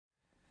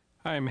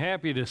I'm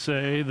happy to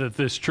say that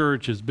this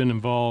church has been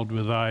involved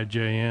with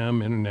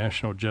IJM,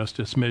 International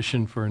Justice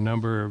Mission, for a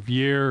number of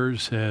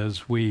years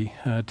as we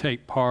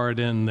take part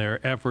in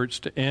their efforts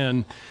to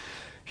end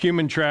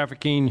human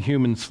trafficking,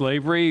 human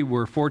slavery.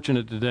 We're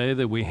fortunate today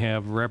that we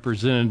have a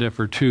representative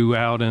or two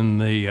out in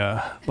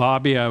the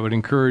lobby. I would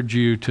encourage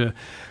you to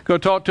go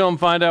talk to them,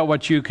 find out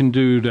what you can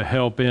do to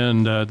help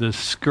end this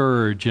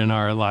scourge in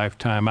our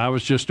lifetime. I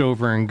was just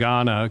over in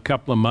Ghana a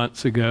couple of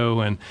months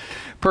ago and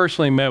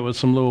personally met with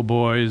some little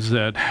boys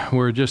that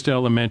were just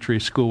elementary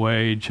school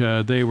age.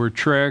 They were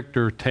tricked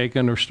or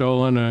taken or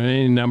stolen, or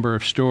any number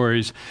of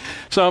stories.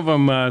 Some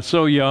of them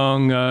so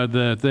young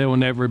that they will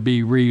never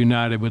be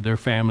reunited with their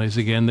families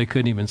again. They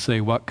couldn't even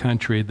say what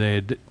country they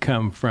had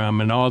come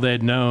from, and all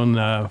they'd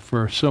known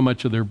for so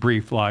much of their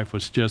brief life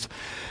was just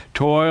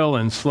toil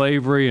and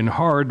slavery and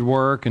hard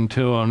work,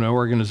 until an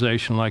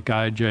organization like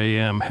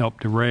IJM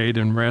helped to raid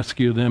and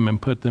rescue them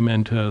and put them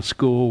into a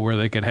school where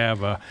they could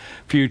have a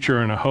future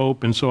and a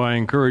hope. And so I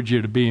encourage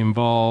you to be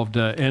involved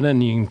in it,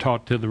 and you can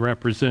talk to the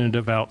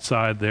representative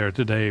outside there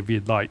today if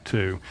you'd like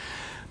to.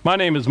 My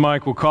name is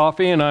Michael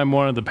Coffey, and I'm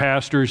one of the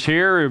pastors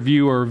here. If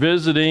you are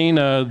visiting,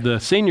 the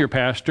senior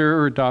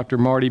pastor, Dr.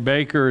 Marty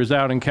Baker, is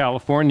out in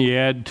California. He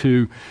had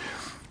to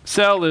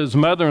sell his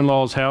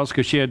mother-in-law's house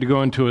because she had to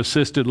go into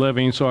assisted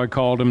living, so I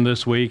called him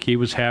this week. He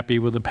was happy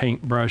with a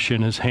paintbrush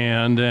in his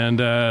hand,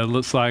 and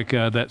looks like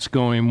that's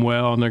going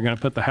well, and they're going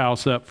to put the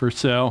house up for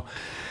sale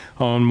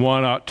on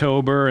 1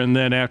 October, and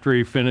then after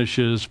he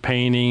finishes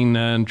painting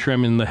and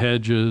trimming the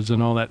hedges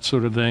and all that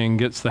sort of thing,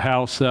 gets the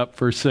house up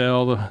for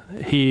sale,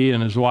 he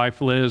and his wife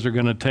Liz are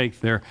going to take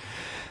their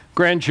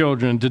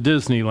grandchildren to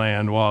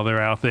Disneyland while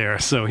they're out there.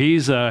 So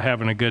he's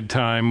having a good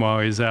time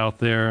while he's out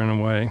there in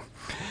a way.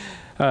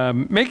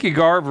 Mickey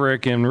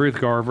Garverick and Ruth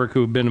Garverick,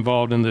 who have been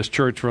involved in this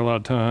church for a lot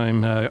of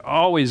time,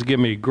 always give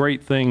me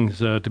great things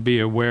to be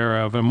aware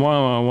of. And one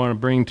I want to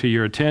bring to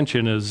your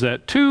attention is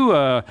that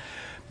two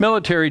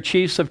military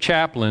chiefs of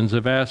chaplains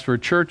have asked for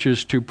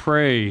churches to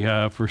pray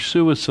for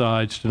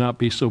suicides to not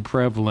be so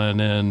prevalent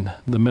in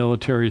the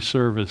military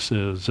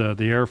services. The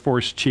Air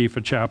Force Chief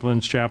of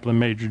Chaplains, Chaplain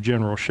Major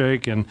General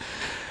Shake, and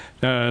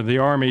the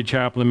Army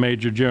Chaplain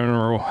Major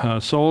General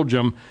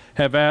Soljum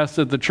have asked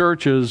that the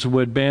churches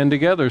would band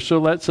together. So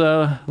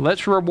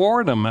let's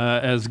reward them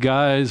as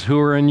guys who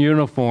are in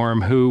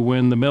uniform, who,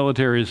 when the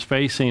military is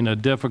facing a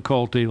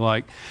difficulty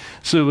like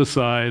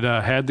suicide,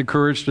 had the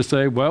courage to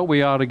say, well,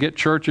 we ought to get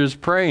churches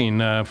praying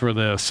for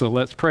this. So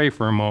let's pray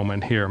for a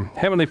moment here.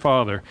 Heavenly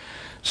Father,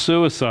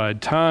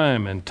 suicide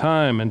time and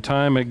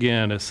time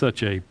again is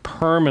such a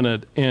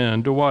permanent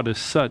end to what is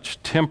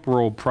such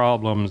temporal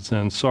problems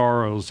and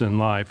sorrows in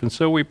life. And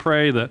so we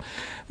pray that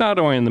not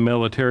only in the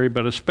military,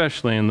 but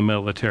especially in the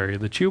military,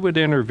 that you would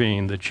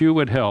intervene, that you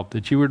would help,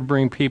 that you would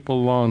bring people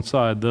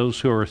alongside those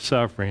who are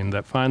suffering,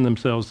 that find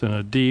themselves in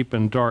a deep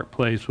and dark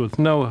place with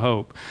no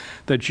hope,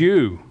 that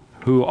you,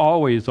 who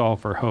always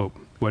offer hope,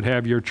 would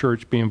have your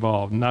church be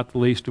involved, not the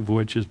least of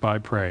which is by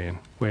praying.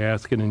 We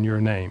ask it in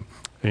your name.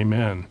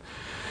 Amen.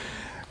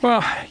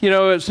 Well,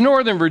 it's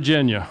Northern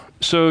Virginia,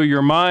 so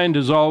your mind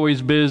is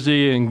always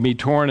busy and can be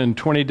torn in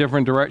 20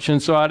 different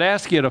directions. So I'd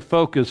ask you to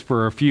focus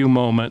for a few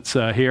moments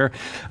here.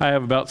 I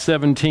have about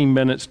 17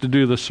 minutes to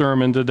do the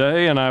sermon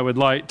today, and I would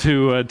like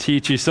to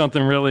teach you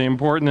something really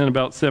important in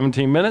about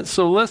 17 minutes.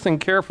 So listen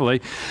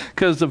carefully,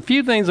 because a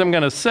few things I'm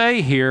going to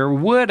say here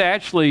would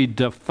actually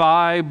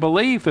defy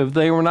belief if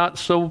they were not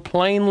so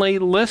plainly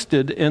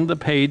listed in the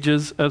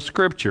pages of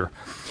Scripture.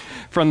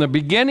 From the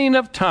beginning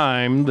of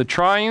time, the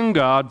triune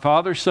God,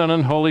 Father, Son,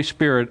 and Holy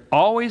Spirit,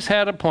 always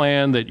had a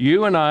plan that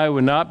you and I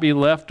would not be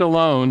left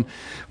alone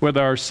with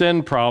our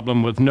sin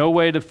problem with no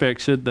way to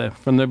fix it.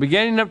 From the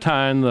beginning of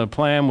time, the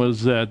plan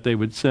was that they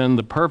would send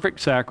the perfect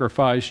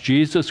sacrifice,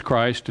 Jesus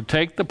Christ, to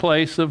take the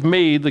place of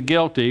me, the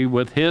guilty,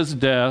 with his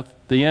death,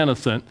 the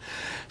innocent,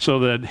 so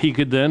that he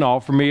could then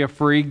offer me a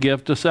free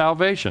gift of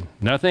salvation.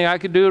 Nothing I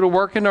could do to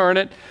work and earn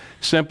it.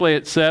 Simply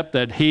accept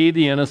that he,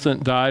 the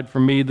innocent, died for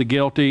me, the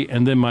guilty,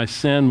 and then my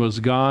sin was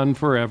gone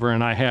forever,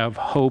 and I have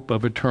hope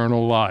of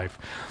eternal life.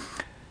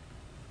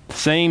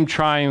 Same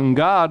triune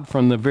God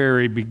from the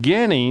very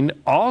beginning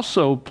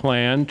also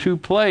planned to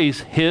place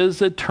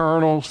his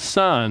eternal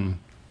Son,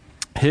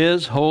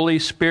 his Holy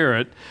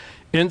Spirit,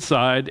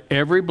 inside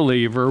every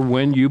believer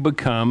when you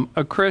become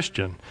a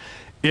Christian.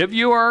 If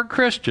you are a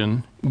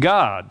Christian,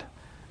 God,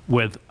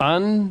 with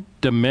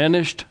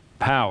undiminished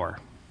power.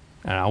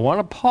 And I want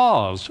to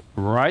pause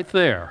right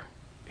there.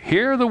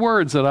 Hear the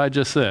words that I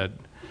just said.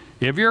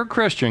 If you're a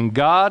Christian,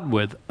 God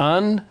with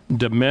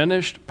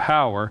undiminished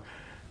power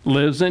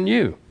lives in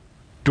you,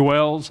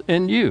 dwells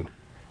in you,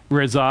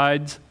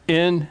 resides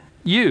in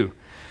you.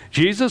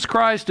 Jesus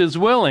Christ is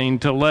willing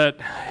to let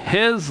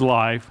his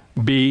life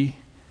be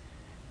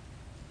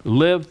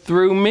lived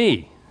through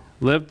me,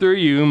 lived through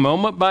you,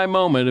 moment by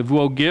moment, if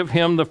we'll give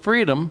him the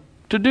freedom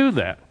to do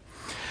that.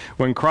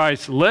 When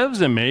Christ lives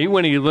in me,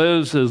 when he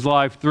lives his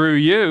life through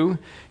you,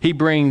 he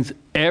brings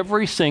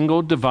every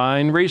single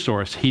divine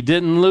resource. He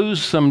didn't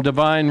lose some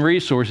divine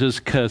resources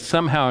because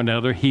somehow or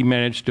another he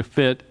managed to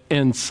fit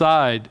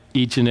inside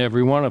each and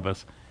every one of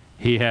us.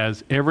 He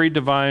has every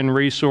divine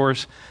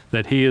resource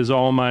that he as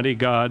Almighty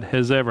God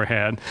has ever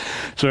had.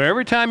 So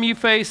every time you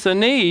face a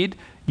need,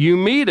 you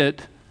meet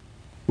it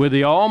with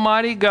the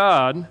Almighty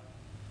God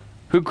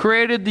who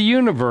created the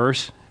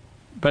universe,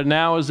 but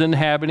now is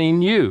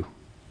inhabiting you.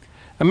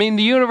 I mean,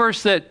 the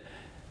universe that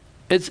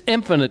it's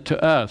infinite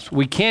to us.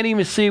 We can't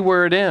even see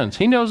where it ends.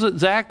 He knows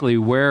exactly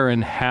where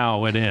and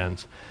how it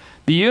ends.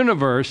 The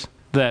universe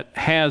that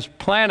has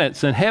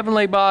planets and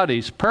heavenly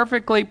bodies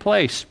perfectly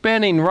placed,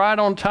 spinning right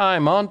on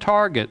time, on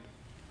target,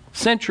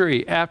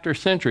 century after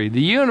century.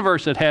 The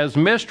universe that has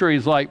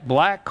mysteries like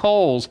black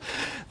holes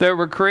that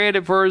were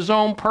created for his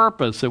own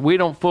purpose that we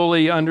don't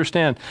fully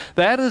understand.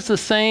 That is the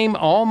same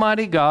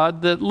Almighty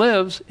God that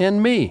lives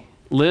in me,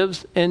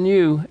 lives in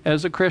you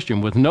as a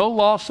Christian, with no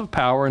loss of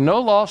power,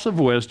 no loss of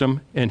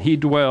wisdom, and he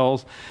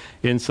dwells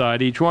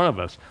inside each one of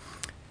us.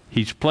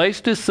 He's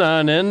placed his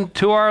Son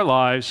into our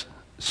lives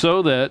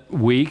so that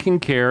we can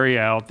carry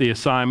out the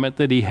assignment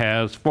that he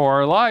has for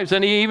our lives.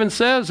 And he even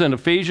says in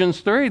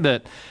Ephesians 3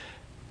 that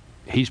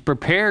he's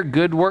prepared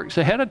good works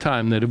ahead of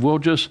time, that if we'll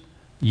just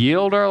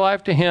yield our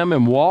life to him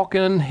and walk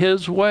in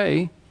his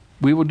way,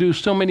 we will do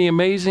so many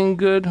amazing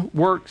good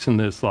works in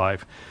this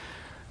life.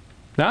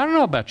 Now, I don't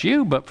know about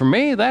you, but for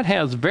me, that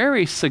has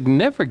very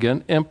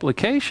significant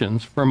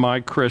implications for my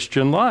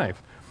Christian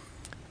life.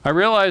 I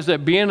realize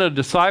that being a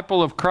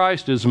disciple of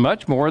Christ is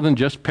much more than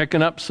just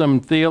picking up some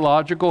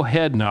theological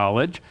head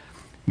knowledge,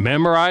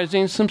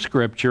 memorizing some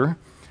scripture,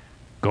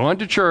 going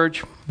to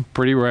church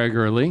pretty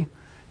regularly,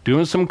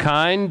 doing some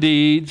kind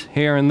deeds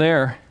here and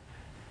there.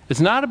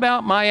 It's not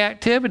about my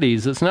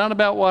activities. It's not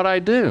about what I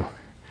do.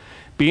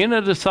 Being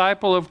a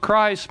disciple of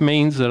Christ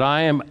means that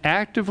I am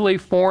actively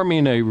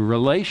forming a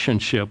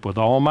relationship with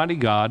Almighty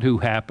God who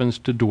happens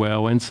to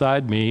dwell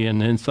inside me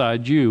and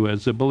inside you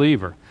as a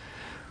believer.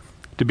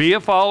 To be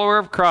a follower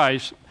of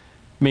Christ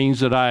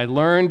means that I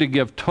learn to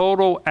give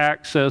total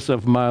access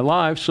of my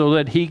life so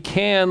that he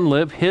can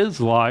live his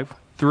life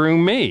through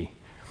me.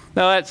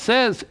 Now that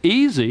says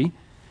easy,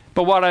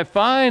 but what I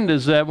find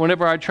is that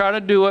whenever I try to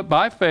do it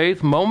by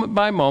faith, moment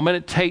by moment,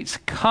 it takes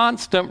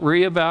constant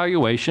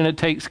reevaluation, it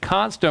takes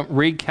constant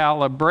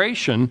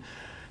recalibration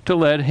to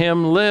let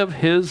him live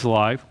his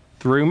life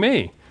through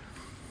me.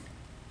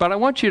 But I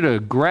want you to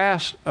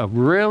grasp a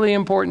really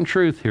important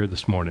truth here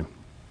this morning.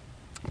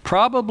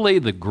 Probably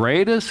the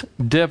greatest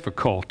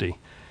difficulty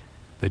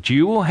that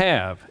you will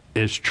have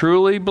is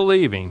truly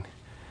believing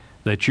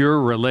that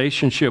your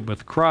relationship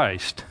with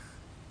Christ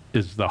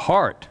is the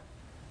heart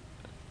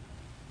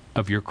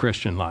of your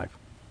Christian life.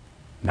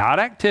 Not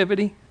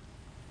activity,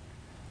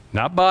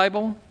 not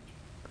Bible,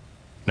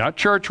 not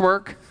church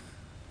work,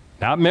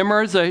 not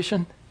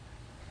memorization,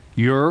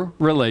 your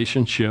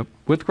relationship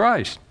with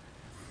Christ.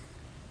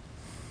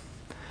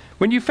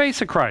 When you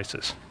face a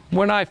crisis,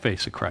 when I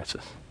face a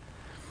crisis,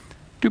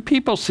 do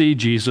people see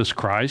Jesus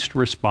Christ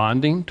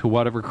responding to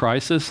whatever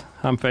crisis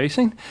I'm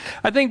facing?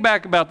 I think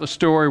back about the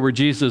story where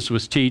Jesus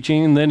was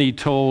teaching, and then he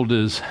told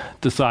his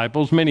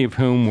disciples, many of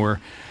whom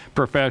were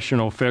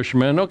professional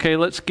fishermen, okay,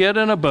 let's get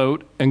in a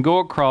boat and go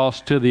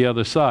across to the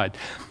other side.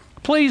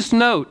 Please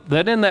note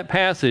that in that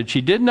passage,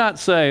 he did not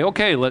say,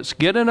 okay, let's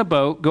get in a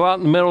boat, go out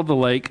in the middle of the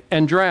lake,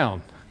 and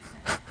drown.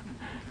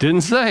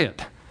 Didn't say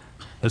it.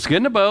 Let's get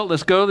in a boat,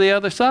 let's go to the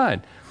other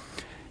side.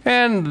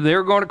 And they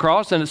were going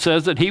across, and it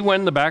says that he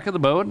went in the back of the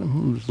boat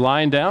and was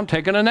lying down,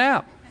 taking a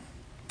nap.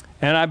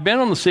 And I've been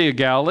on the Sea of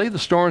Galilee. The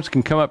storms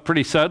can come up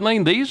pretty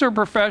suddenly. These are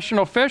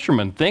professional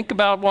fishermen. Think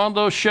about one of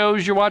those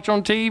shows you watch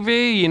on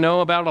TV, you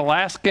know, about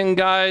Alaskan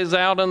guys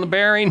out in the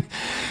Bering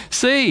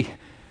Sea.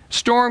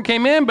 Storm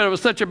came in, but it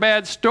was such a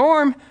bad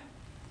storm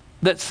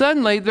that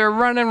suddenly they're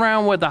running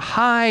around with a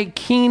high,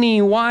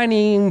 keeny,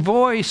 whining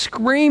voice,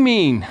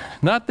 screaming.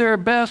 Not their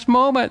best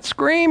moment,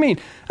 screaming.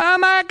 Oh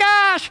my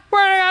gosh, we're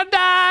going to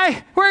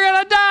die. We're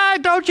going to die.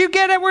 Don't you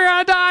get it? We're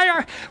going to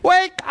die.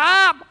 Wake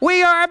up.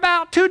 We are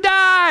about to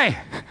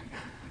die.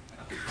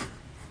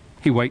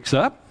 He wakes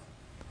up,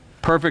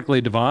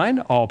 perfectly divine,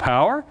 all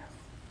power,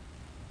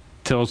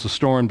 tells the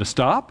storm to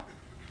stop,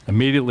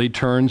 immediately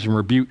turns and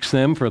rebukes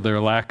them for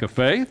their lack of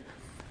faith.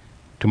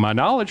 To my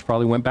knowledge,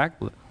 probably went back,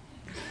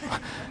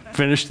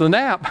 finished the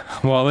nap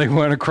while they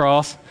went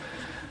across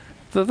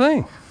the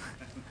thing.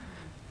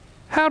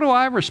 How do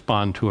I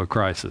respond to a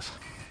crisis?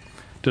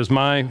 Does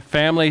my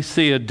family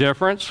see a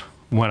difference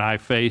when I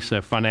face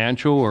a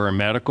financial or a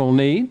medical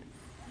need?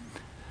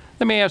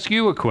 Let me ask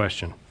you a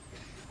question.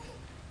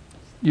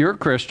 You're a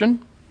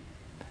Christian.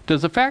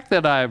 Does the fact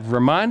that I've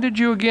reminded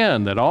you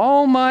again that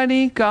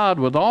Almighty God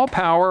with all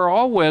power,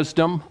 all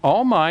wisdom,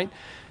 all might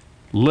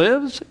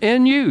lives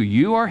in you,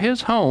 you are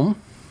his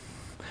home,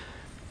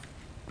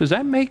 does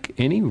that make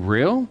any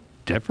real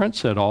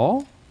difference at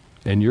all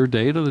in your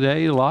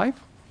day-to-day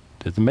life?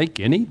 Does it make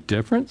any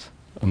difference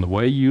in the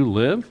way you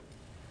live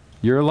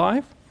your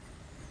life?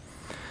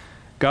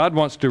 God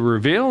wants to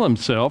reveal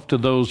himself to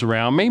those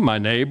around me, my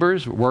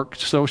neighbors, work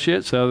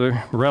associates,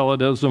 other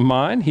relatives of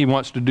mine. He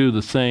wants to do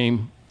the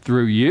same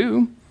through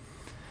you.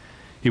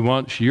 He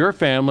wants your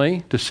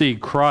family to see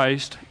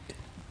Christ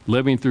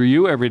living through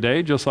you every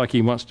day, just like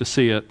he wants to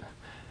see it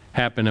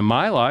happen in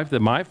my life,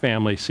 that my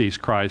family sees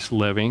Christ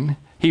living.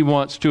 He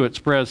wants to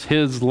express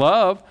his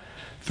love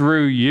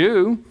through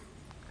you.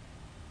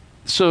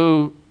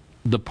 So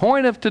the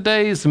point of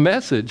today's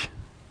message,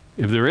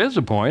 if there is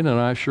a point,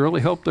 and I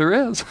surely hope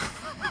there is,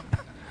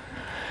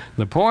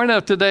 the point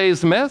of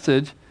today's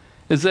message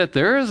is that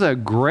there is a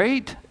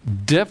great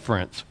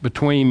difference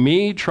between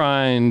me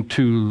trying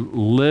to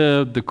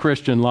live the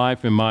Christian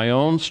life in my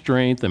own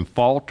strength and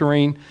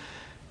faltering,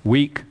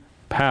 weak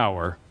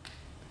power,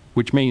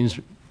 which means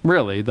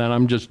really that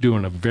I'm just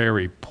doing a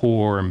very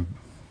poor and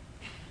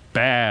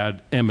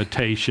bad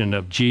imitation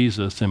of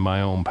Jesus in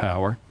my own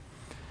power,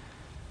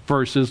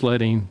 versus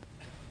letting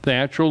the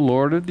actual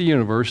Lord of the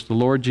universe, the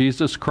Lord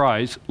Jesus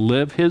Christ,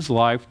 live his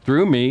life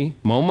through me,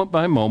 moment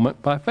by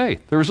moment, by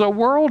faith. There's a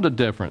world of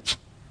difference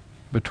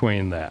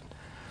between that.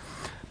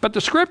 But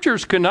the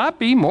scriptures could not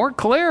be more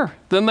clear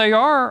than they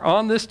are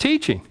on this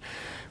teaching.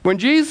 When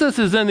Jesus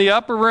is in the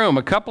upper room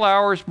a couple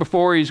hours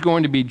before he's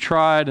going to be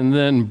tried and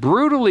then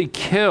brutally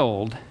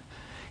killed,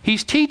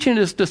 he's teaching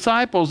his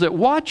disciples that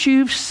what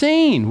you've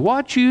seen,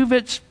 what you've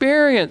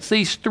experienced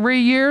these 3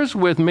 years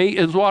with me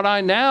is what I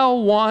now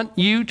want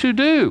you to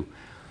do.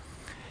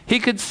 He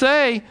could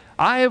say,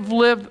 I have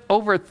lived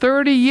over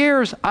 30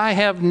 years. I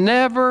have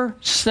never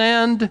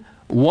sinned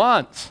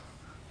once.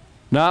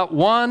 Not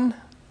one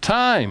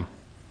time.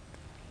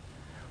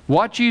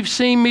 What you've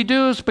seen me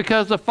do is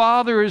because the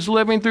Father is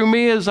living through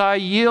me as I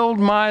yield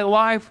my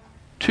life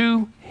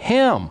to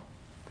him.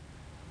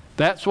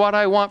 That's what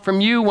I want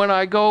from you when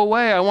I go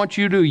away. I want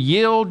you to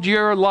yield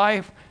your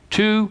life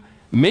to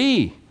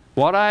me.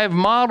 What I have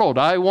modeled,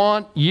 I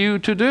want you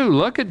to do.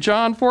 Look at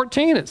John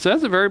 14. It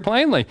says it very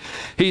plainly.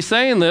 He's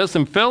saying this,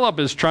 and Philip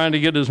is trying to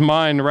get his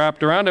mind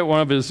wrapped around it,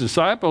 one of his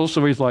disciples.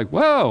 So he's like,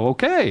 whoa,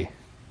 okay.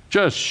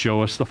 Just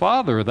show us the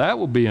Father. That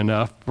will be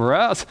enough for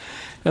us.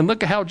 And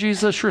look at how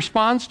Jesus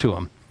responds to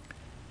him.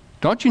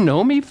 Don't you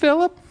know me,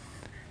 Philip?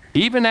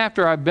 Even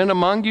after I've been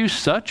among you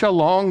such a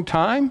long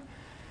time?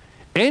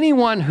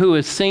 Anyone who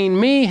has seen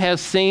me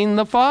has seen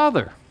the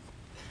Father.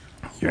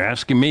 You're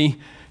asking me,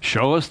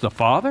 show us the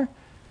Father?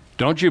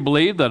 Don't you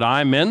believe that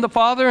I'm in the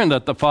Father and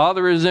that the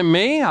Father is in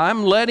me?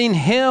 I'm letting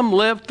him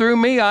live through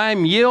me.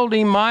 I'm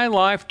yielding my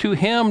life to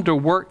him to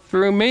work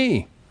through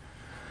me.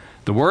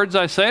 The words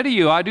I say to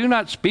you, I do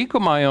not speak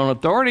of my own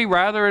authority.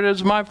 Rather, it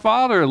is my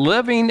Father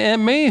living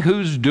in me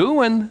who's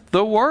doing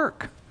the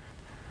work.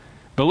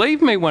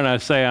 Believe me when I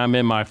say I'm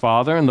in my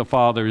Father and the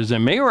Father is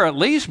in me, or at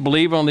least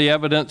believe on the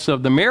evidence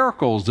of the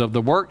miracles, of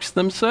the works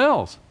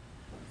themselves.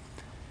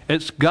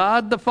 It's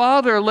God the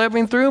Father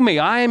living through me.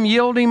 I am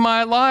yielding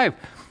my life.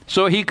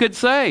 So he could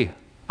say,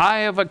 I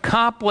have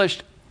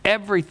accomplished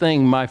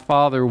everything my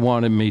Father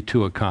wanted me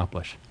to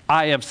accomplish.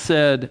 I have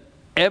said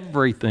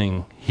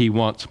everything he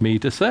wants me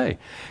to say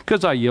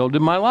because I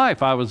yielded my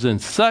life. I was in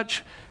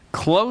such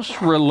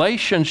close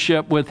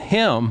relationship with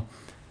him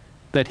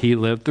that he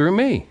lived through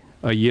me,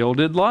 a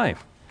yielded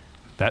life.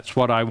 That's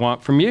what I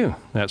want from you.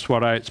 That's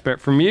what I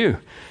expect from you.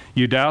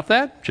 You doubt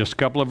that? Just a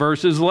couple of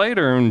verses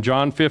later in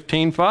John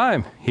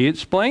 15:5, he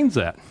explains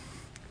that.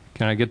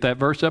 Can I get that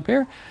verse up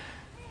here?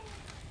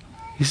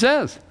 He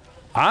says,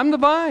 I'm the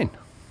vine.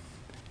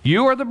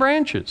 You are the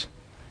branches.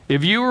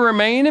 If you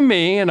remain in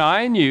me and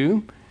I in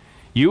you,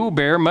 you will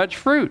bear much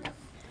fruit.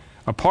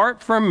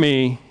 Apart from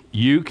me,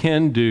 you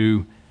can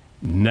do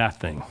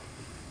nothing.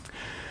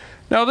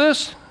 Now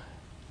this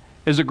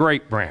is a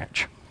great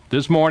branch.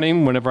 This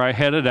morning, whenever I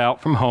headed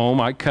out from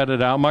home, I cut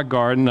it out of my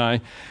garden.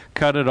 I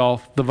cut it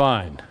off the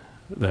vine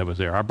that was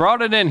there. I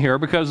brought it in here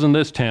because in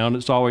this town,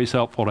 it's always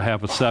helpful to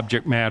have a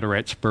subject matter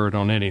expert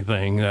on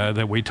anything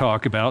that we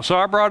talk about. So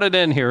I brought it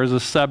in here as a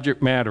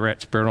subject matter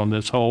expert on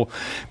this whole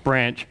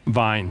branch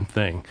vine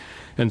thing.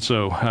 And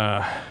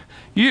so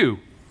you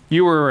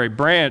were a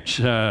branch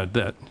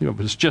that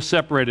was just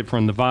separated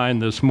from the vine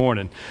this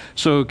morning.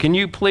 So can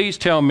you please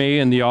tell me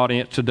and the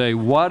audience today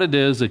what it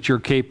is that you're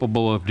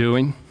capable of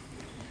doing?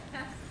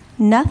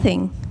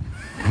 Nothing.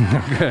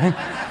 Okay.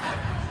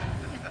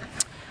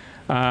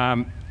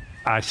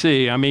 I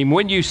see. I mean,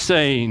 when you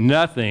say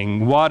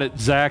nothing, what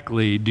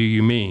exactly do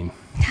you mean?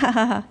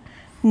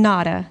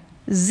 Nada.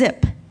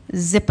 Zip.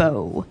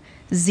 Zippo.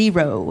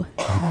 Zero.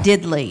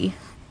 Diddly.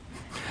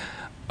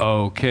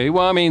 Okay.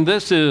 Well, I mean,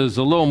 this is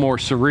a little more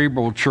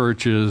cerebral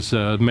churches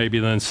maybe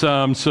than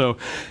some. So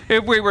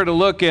if we were to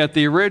look at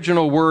the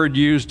original word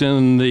used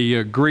in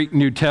the Greek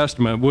New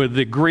Testament, would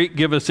the Greek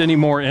give us any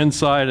more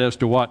insight as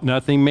to what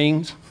nothing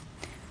means?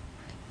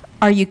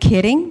 Are you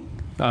kidding?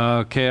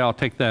 Okay, I'll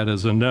take that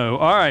as a no.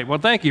 All right, well,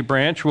 thank you,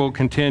 Branch. We'll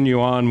continue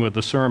on with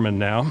the sermon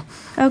now.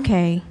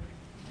 Okay.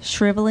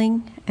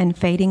 Shriveling and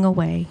fading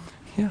away.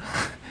 Yeah,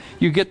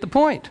 you get the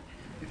point.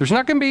 There's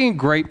not going to be any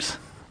grapes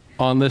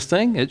on this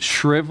thing. It's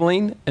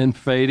shriveling and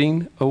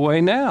fading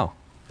away now.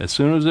 As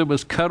soon as it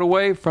was cut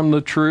away from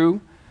the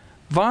true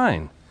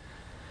vine.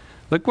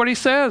 Look what he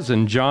says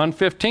in John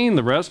 15,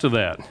 the rest of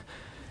that.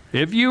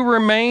 If you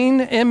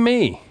remain in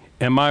me,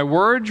 and my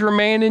words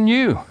remain in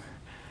you,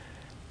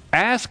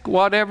 ask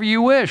whatever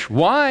you wish.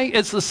 Why?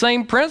 It's the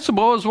same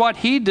principle as what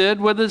he did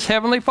with his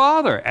heavenly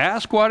Father.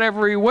 Ask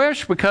whatever you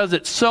wish because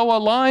it's so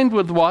aligned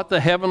with what the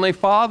heavenly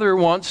Father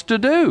wants to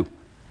do.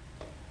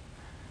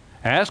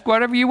 Ask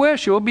whatever you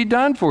wish, it will be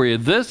done for you.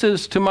 This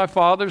is to my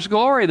Father's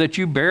glory, that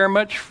you bear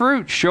much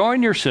fruit,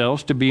 showing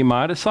yourselves to be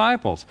my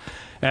disciples.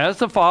 As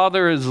the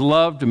Father has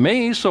loved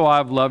me, so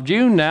I've loved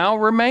you. Now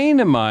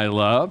remain in my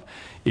love.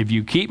 If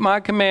you keep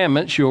my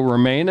commandments, you'll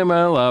remain in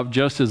my love,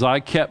 just as I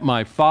kept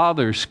my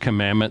Father's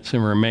commandments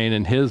and remain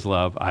in his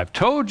love. I've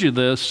told you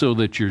this so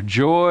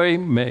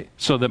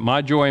that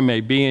my joy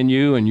may be in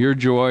you and your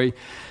joy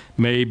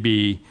may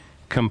be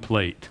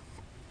complete.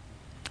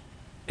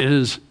 It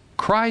is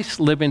Christ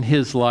living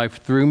his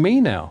life through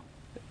me now.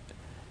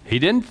 He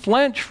didn't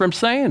flinch from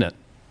saying it.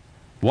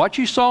 What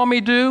you saw me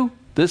do,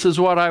 this is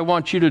what I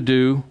want you to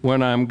do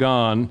when I'm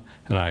gone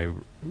and I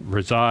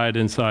reside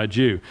inside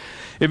you.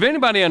 If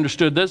anybody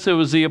understood this, it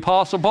was the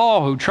Apostle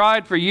Paul, who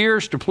tried for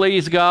years to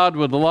please God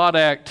with a lot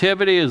of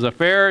activity as a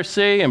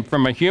Pharisee, and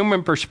from a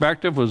human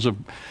perspective was a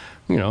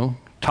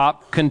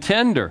top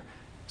contender.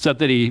 Except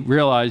that he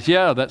realized,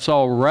 that's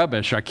all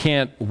rubbish. I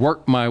can't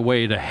work my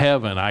way to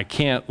heaven. I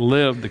can't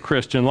live the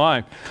Christian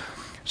life.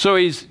 So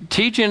he's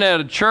teaching at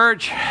a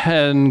church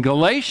in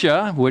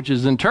Galatia, which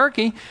is in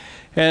Turkey,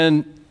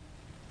 and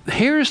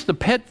here's the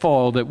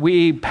pitfall that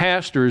we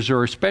pastors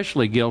are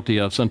especially guilty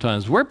of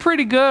sometimes. We're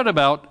pretty good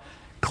about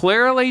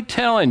clearly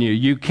telling you,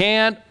 you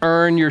can't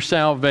earn your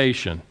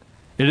salvation.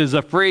 It is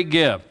a free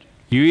gift.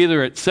 You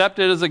either accept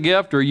it as a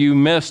gift or you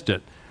missed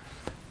it.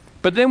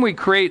 But then we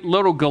create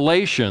little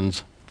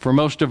Galatians for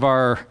most of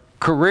our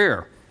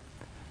career,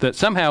 that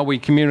somehow we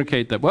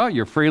communicate that, well,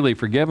 you're freely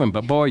forgiven,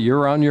 but boy,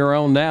 you're on your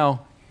own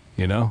now.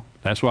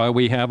 That's why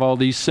we have all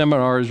these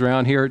seminars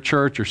around here at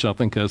church or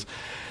something, because,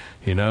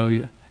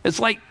 it's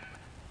like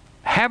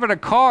having a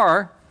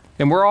car,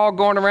 and we're all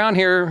going around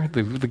here,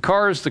 the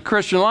car is the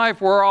Christian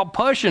life, we're all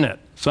pushing it.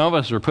 Some of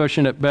us are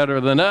pushing it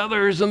better than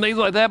others and things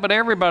like that, but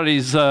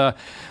everybody's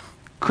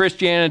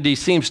Christianity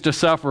seems to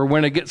suffer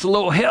when it gets a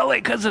little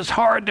hilly because it's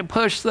hard to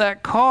push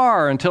that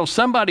car until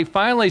somebody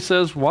finally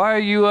says, why are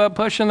you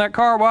pushing that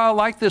car? Well, I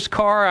like this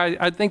car.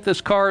 I think this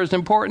car is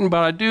important,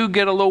 but I do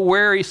get a little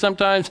wary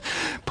sometimes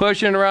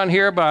pushing around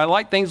here, but I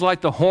like things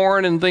like the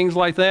horn and things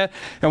like that.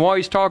 And while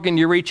he's talking,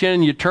 you reach in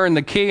and you turn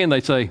the key and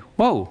they say,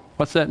 whoa,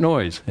 what's that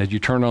noise? As you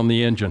turn on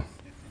the engine.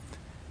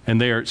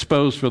 And they are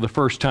exposed for the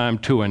first time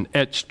to an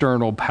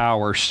external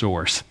power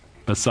source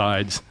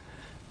besides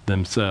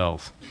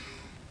themselves.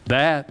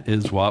 That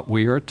is what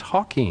we are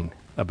talking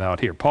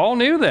about here. Paul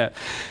knew that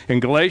in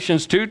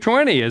Galatians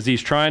 2:20, as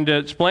he's trying to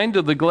explain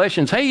to the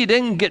Galatians, hey, you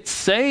didn't get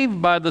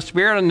saved by the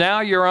Spirit and now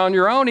you're on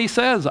your own. He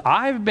says,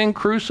 I've been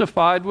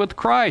crucified with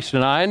Christ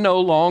and I no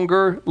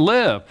longer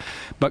live,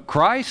 but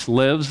Christ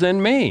lives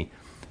in me.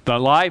 The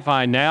life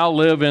I now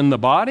live in the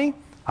body,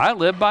 I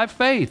live by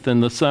faith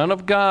in the Son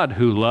of God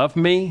who loved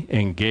me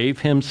and gave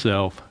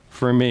himself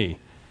for me.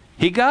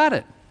 He got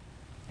it.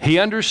 He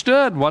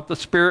understood what the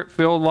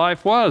Spirit-filled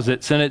life was.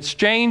 It's an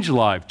exchange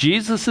life.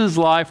 Jesus'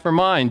 life for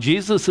mine.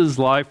 Jesus'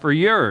 life for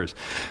yours.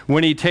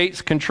 When he takes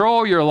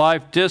control, your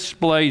life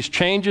displays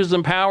changes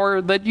in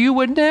power that you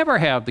would never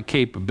have the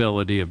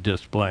capability of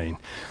displaying.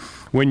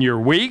 When you're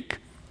weak,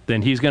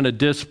 then he's going to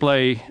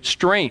display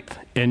strength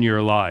in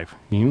your life.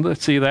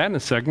 Let's see that in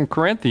 2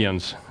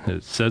 Corinthians.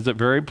 It says it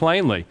very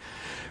plainly.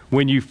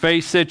 When you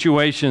face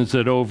situations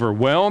that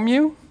overwhelm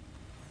you,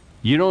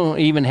 you don't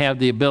even have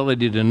the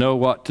ability to know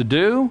what to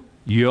do.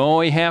 You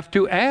only have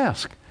to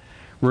ask.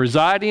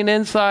 Residing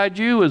inside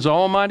you is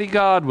Almighty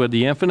God with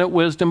the infinite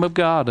wisdom of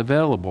God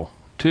available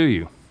to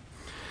you.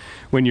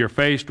 When you're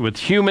faced with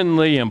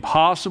humanly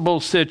impossible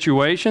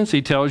situations,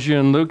 he tells you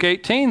in Luke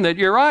 18 that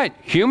you're right.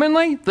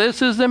 Humanly,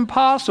 this is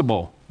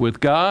impossible.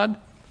 With God,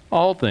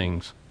 all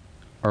things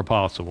are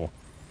possible.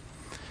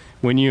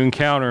 When you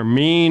encounter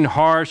mean,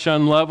 harsh,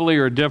 unlovely,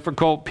 or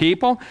difficult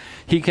people,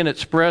 he can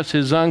express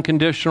his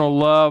unconditional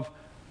love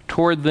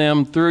toward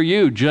them through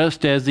you,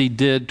 just as he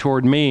did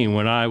toward me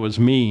when I was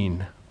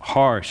mean,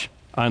 harsh,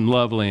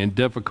 unlovely, and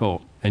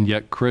difficult, and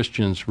yet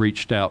Christians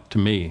reached out to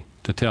me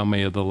to tell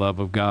me of the love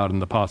of God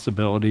and the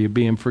possibility of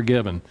being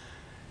forgiven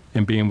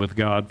and being with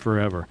God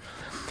forever.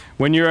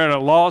 When you're at a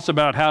loss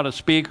about how to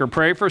speak or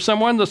pray for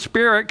someone, the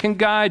Spirit can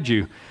guide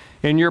you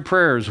in your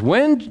prayers.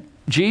 When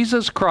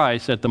Jesus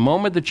Christ, at the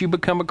moment that you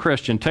become a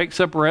Christian, takes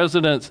up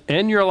residence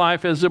in your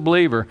life as a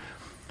believer,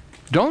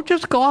 don't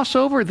just gloss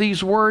over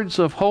these words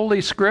of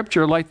Holy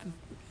Scripture like,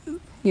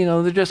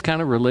 they're just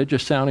kind of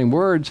religious sounding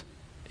words.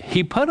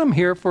 He put them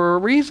here for a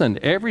reason.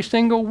 Every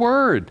single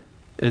word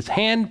is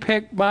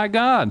handpicked by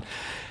God.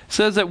 It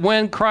says that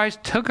when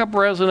Christ took up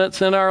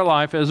residence in our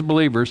life as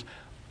believers,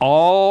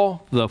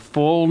 all the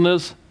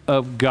fullness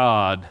of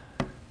God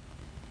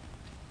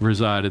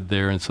resided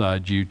there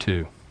inside you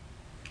too.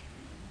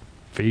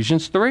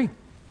 Ephesians 3,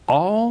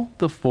 all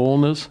the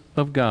fullness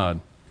of God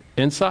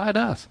inside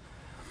us.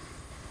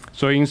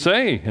 So you can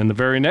say in the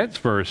very next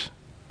verse,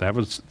 that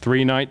was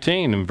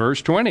 3:19 in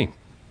verse 20.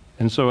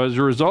 And so as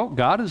a result,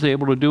 God is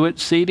able to do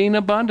exceeding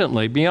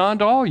abundantly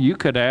beyond all you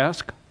could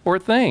ask or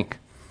think.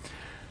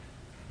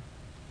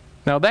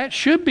 Now that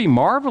should be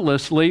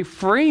marvelously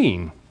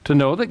freeing to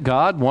know that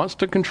God wants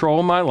to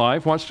control my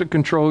life, wants to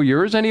control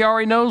yours, and he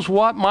already knows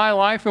what my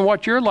life and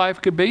what your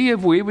life could be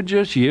if we would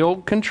just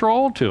yield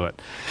control to it.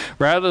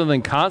 Rather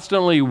than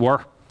constantly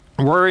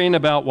worrying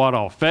about what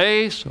I'll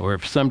face or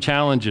if some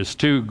challenge is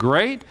too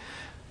great,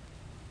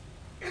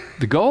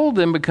 the goal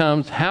then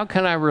becomes, how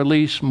can I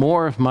release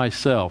more of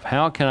myself?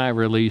 How can I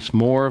release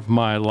more of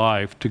my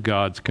life to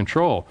God's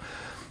control?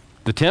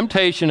 The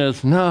temptation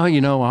is, no,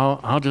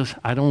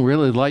 I don't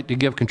really like to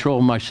give control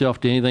of myself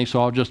to anything, so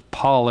I'll just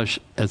polish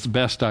as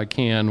best I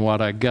can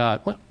what I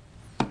got. Well,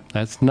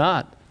 that's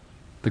not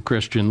the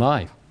Christian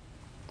life.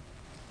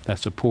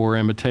 That's a poor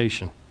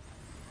imitation.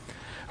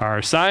 Our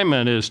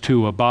assignment is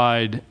to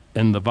abide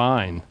in the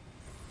vine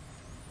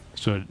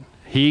so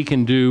he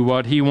can do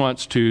what he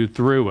wants to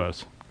through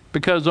us,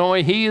 because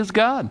only he is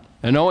God,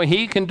 and only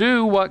he can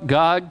do what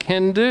God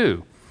can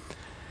do.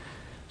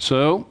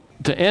 So,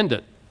 to end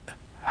it,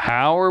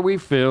 how are we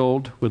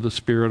filled with the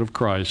Spirit of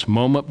Christ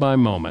moment by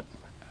moment?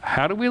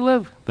 How do we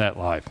live that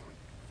life?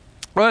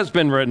 Well, it's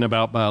been written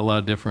about by a lot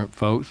of different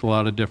folks, a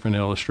lot of different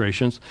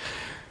illustrations.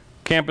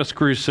 Campus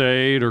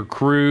Crusade or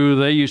Crew,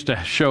 they used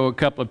to show a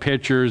couple of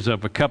pictures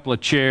of a couple of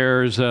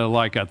chairs,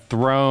 like a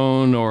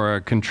throne or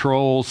a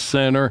control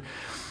center.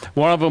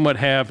 One of them would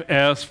have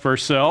S for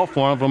self,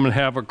 one of them would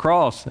have a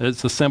cross.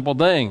 It's a simple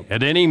thing.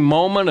 At any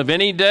moment of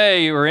any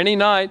day or any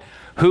night,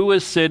 who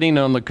is sitting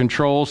on the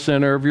control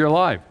center of your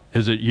life?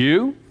 Is it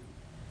you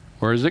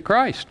or is it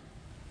Christ?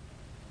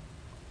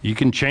 You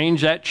can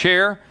change that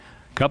chair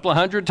a couple of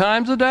 100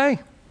 times a day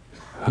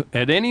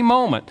at any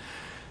moment,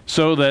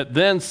 so that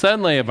then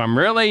suddenly if I'm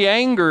really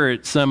angry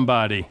at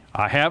somebody,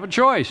 I have a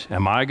choice.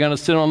 Am I going to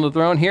sit on the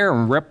throne here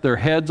and rip their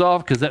heads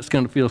off because that's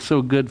going to feel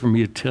so good for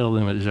me to tell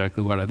them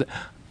exactly what I did?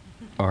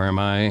 Or am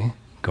I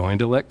going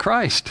to let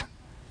Christ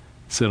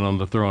sit on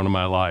the throne of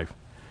my life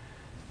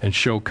and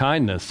show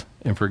kindness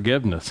and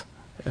forgiveness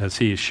as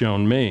he has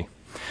shown me?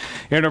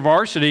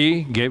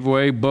 InterVarsity gave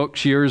away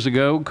books years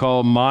ago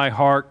called My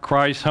Heart,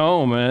 Christ's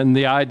Home. And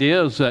the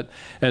idea is that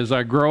as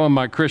I grow in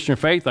my Christian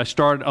faith, I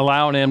start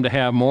allowing him to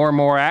have more and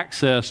more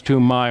access to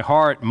my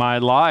heart, my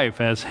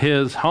life as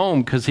his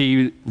home, because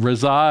he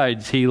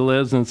resides, he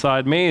lives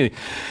inside me.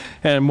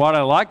 And what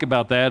I like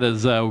about that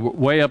is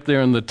way up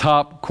there in the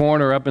top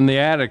corner, up in the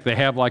attic, they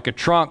have like a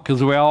trunk,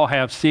 because we all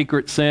have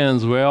secret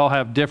sins. We all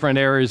have different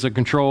areas of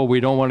control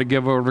we don't want to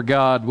give over to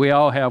God. We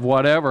all have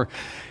whatever.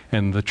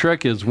 And the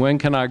trick is, when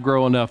can I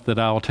grow enough that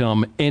I'll tell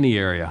them any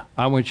area?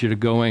 I want you to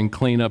go in and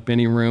clean up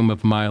any room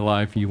of my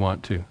life you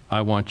want to.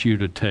 I want you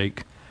to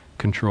take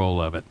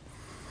control of it.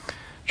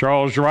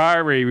 Charles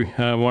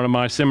Ryrie, one of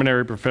my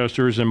seminary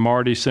professors and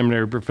Marty's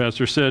seminary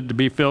professor, said to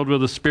be filled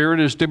with the Spirit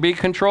is to be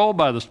controlled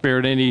by the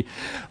Spirit. And he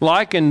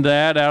likened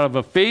that out of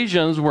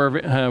Ephesians,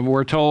 where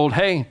we're told,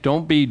 hey,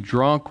 don't be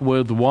drunk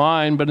with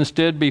wine, but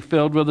instead be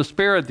filled with the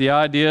Spirit. The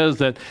idea is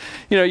that,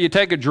 you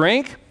take a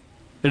drink,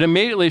 it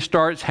immediately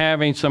starts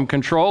having some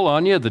control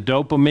on you. The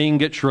dopamine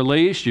gets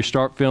released. You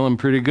start feeling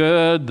pretty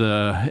good.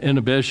 The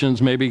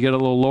inhibitions maybe get a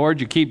little lowered.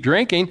 You keep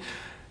drinking.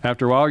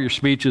 After a while, your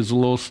speech is a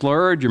little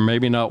slurred. You're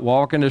maybe not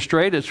walking as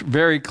straight. It's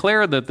very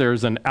clear that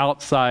there's an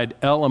outside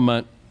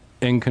element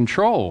in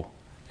control.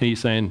 And he's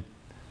saying,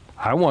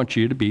 I want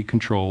you to be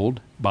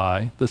controlled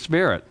by the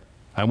Spirit.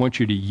 I want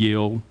you to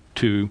yield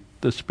to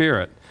the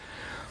Spirit.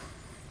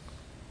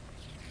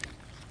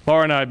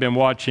 Laura and I have been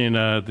watching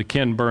the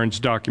Ken Burns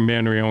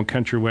documentary on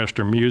country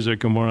western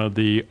music, and one of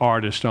the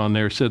artists on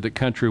there said that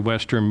country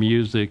western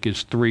music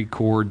is 3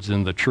 chords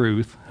in the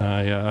truth.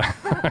 I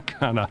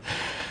kind of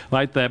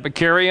like that. But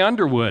Carrie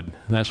Underwood,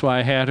 that's why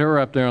I had her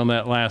up there on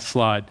that last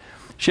slide.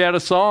 She had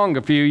a song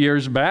a few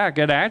years back.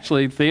 It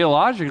actually,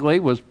 theologically,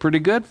 was pretty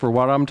good for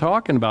what I'm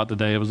talking about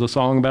today. It was a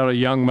song about a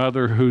young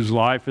mother whose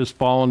life has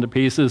fallen to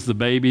pieces. The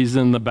baby's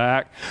in the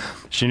back.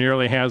 She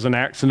nearly has an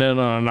accident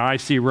on an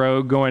icy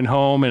road going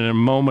home, and in a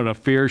moment of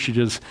fear, she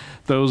just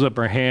throws up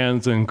her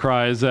hands and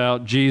cries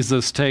out,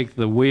 Jesus, take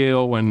the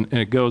wheel, and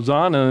it goes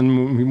on.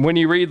 And when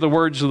you read the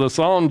words of the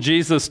song,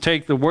 Jesus,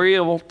 take the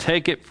wheel,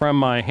 take it from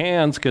my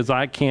hands, because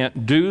I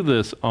can't do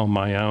this on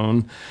my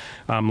own.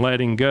 I'm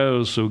letting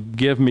go, so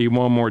give me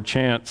one more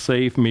chance.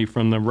 Save me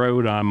from the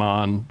road I'm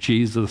on.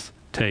 Jesus,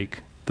 take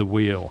the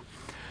wheel.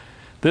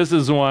 This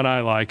is the one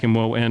I like, and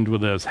we'll end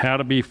with this. How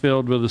to be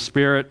filled with the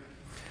Spirit.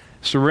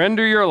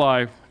 Surrender your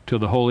life to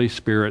the Holy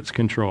Spirit's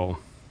control.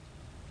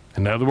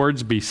 In other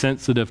words, be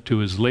sensitive to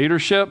his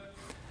leadership,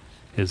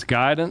 his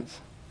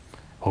guidance,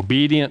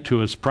 obedient to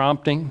his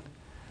prompting,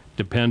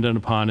 dependent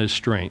upon his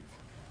strength.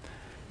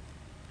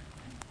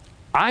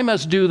 I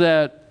must do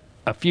that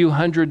a few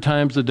hundred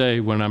times a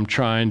day when I'm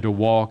trying to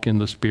walk in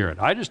the Spirit.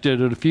 I just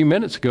did it a few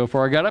minutes ago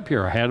before I got up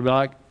here. I had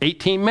about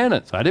 18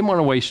 minutes. I didn't want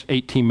to waste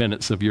 18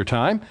 minutes of your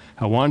time.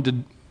 I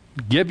wanted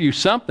to give you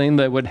something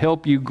that would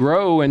help you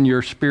grow in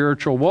your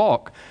spiritual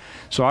walk.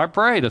 So I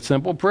prayed a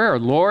simple prayer.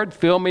 Lord,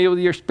 fill me with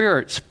your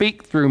Spirit.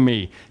 Speak through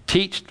me.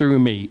 Teach through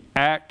me.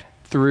 Act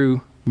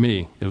through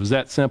me. It was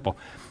that simple.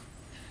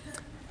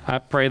 I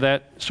pray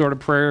that sort of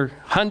prayer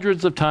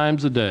hundreds of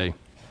times a day.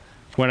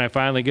 When I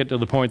finally get to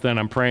the point that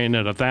I'm praying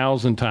it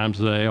 1,000 times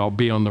a day, I'll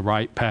be on the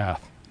right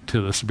path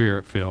to the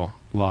Spirit-filled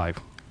life.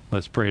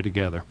 Let's pray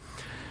together.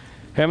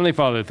 Heavenly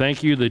Father,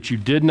 thank you that you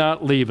did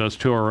not leave us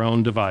to our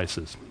own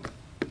devices.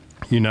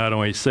 You not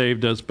only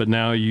saved us, but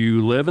now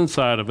you live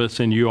inside of us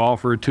and you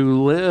offer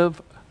to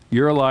live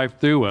your life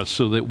through us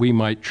so that we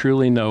might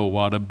truly know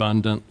what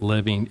abundant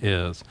living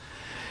is.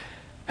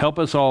 Help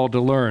us all to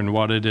learn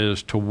what it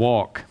is to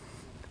walk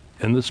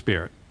in the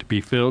Spirit, to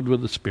be filled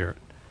with the Spirit,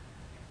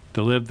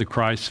 to live the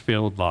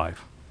Christ-filled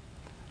life.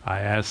 I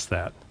ask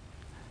that,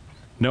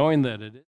 knowing that it is